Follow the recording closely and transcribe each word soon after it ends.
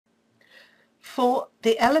For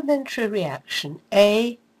the elementary reaction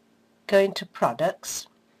A going to products,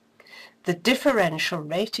 the differential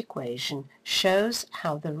rate equation shows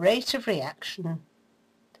how the rate of reaction,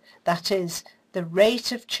 that is, the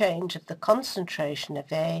rate of change of the concentration of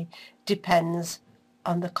A, depends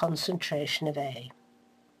on the concentration of A.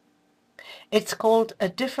 It's called a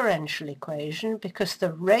differential equation because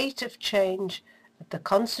the rate of change of the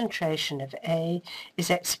concentration of A is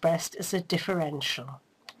expressed as a differential.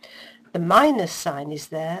 The minus sign is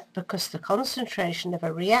there because the concentration of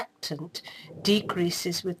a reactant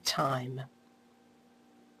decreases with time.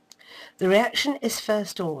 The reaction is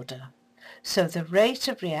first order, so the rate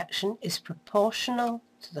of reaction is proportional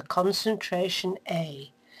to the concentration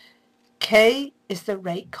A. K is the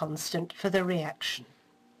rate constant for the reaction.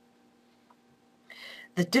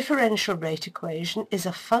 The differential rate equation is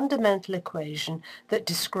a fundamental equation that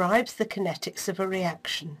describes the kinetics of a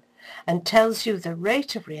reaction and tells you the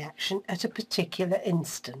rate of reaction at a particular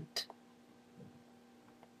instant.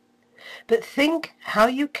 But think how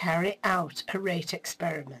you carry out a rate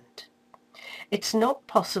experiment. It's not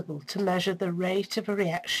possible to measure the rate of a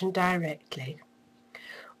reaction directly.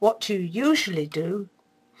 What you usually do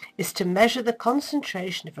is to measure the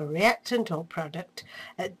concentration of a reactant or product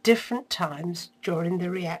at different times during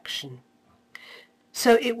the reaction.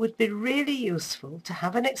 So it would be really useful to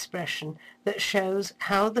have an expression that shows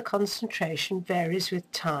how the concentration varies with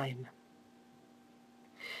time.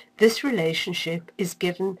 This relationship is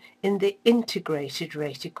given in the integrated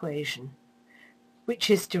rate equation, which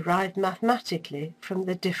is derived mathematically from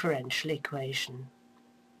the differential equation.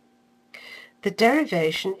 The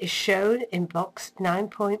derivation is shown in box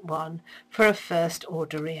 9.1 for a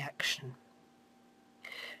first-order reaction.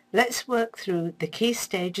 Let's work through the key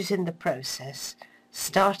stages in the process,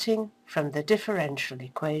 starting from the differential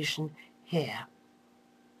equation here.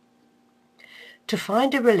 To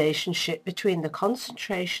find a relationship between the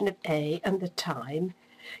concentration of A and the time,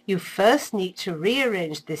 you first need to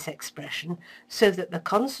rearrange this expression so that the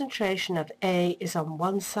concentration of A is on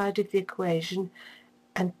one side of the equation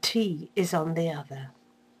and T is on the other.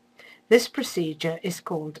 This procedure is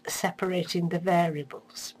called separating the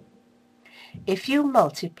variables. If you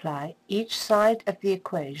multiply each side of the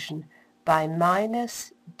equation by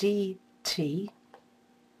minus dt,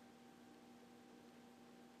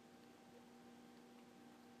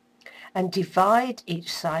 and divide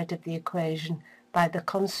each side of the equation by the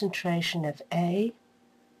concentration of A,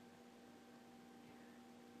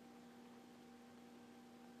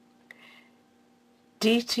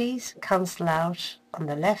 dt's cancel out on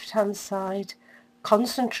the left-hand side,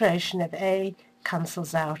 concentration of A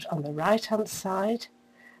cancels out on the right-hand side,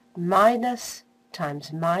 minus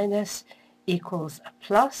times minus equals a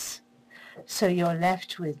plus, so you're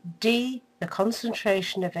left with d, the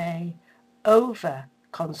concentration of A, over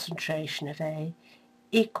concentration of A,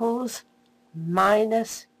 equals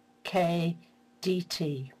minus k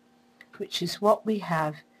dt, which is what we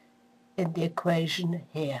have in the equation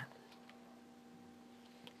here.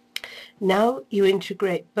 Now you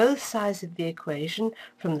integrate both sides of the equation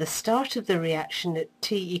from the start of the reaction at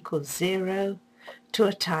t equals 0 to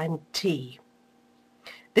a time t.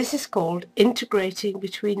 This is called integrating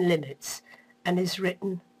between limits and is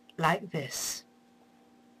written like this.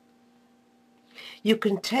 You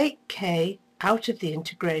can take k out of the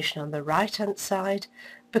integration on the right-hand side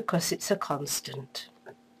because it's a constant.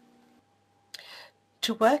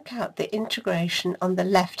 To work out the integration on the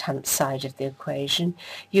left-hand side of the equation,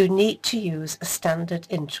 you need to use a standard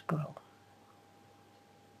integral.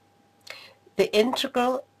 The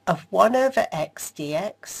integral of 1 over x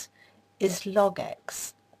dx is log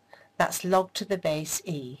x. That's log to the base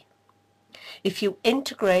e. If you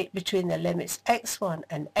integrate between the limits x1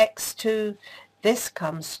 and x2, this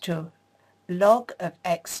comes to log of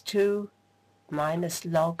x2 minus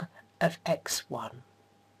log of x1.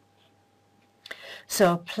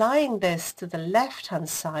 So applying this to the left-hand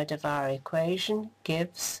side of our equation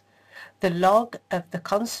gives the log of the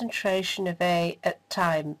concentration of A at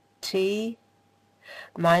time t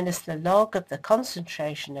minus the log of the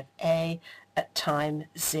concentration of A at time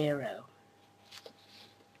 0.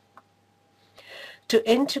 To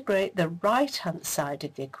integrate the right-hand side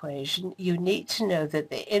of the equation, you need to know that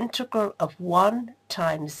the integral of 1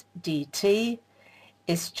 times dt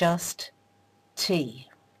is just t.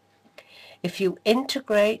 If you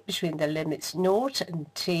integrate between the limits 0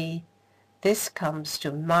 and t, this comes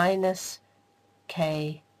to minus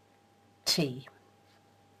kt.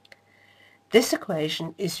 This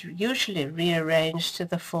equation is usually rearranged to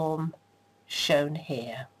the form shown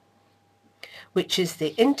here, which is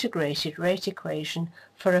the integrated rate equation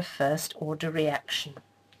for a first-order reaction.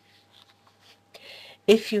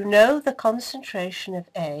 If you know the concentration of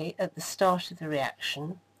A at the start of the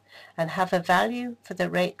reaction and have a value for the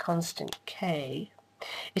rate constant K,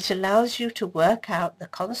 it allows you to work out the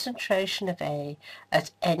concentration of A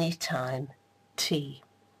at any time t.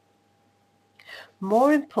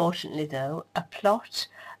 More importantly though, a plot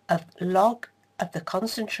of log of the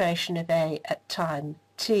concentration of A at time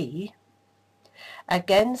t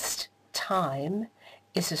against time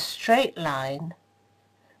is a straight line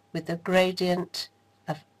with a gradient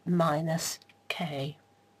of minus K.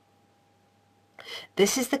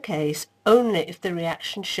 This is the case only if the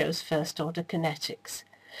reaction shows first-order kinetics,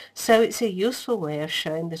 so it's a useful way of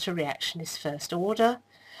showing that a reaction is first order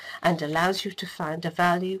and allows you to find a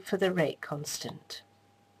value for the rate constant.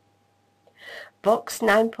 Box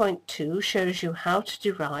 9.2 shows you how to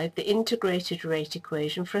derive the integrated rate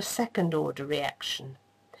equation for a second-order reaction,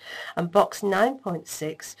 and box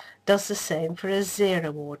 9.6 does the same for a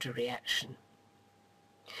zero-order reaction.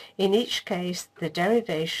 In each case, the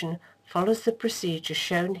derivation follows the procedure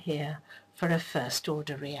shown here for a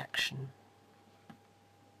first-order reaction.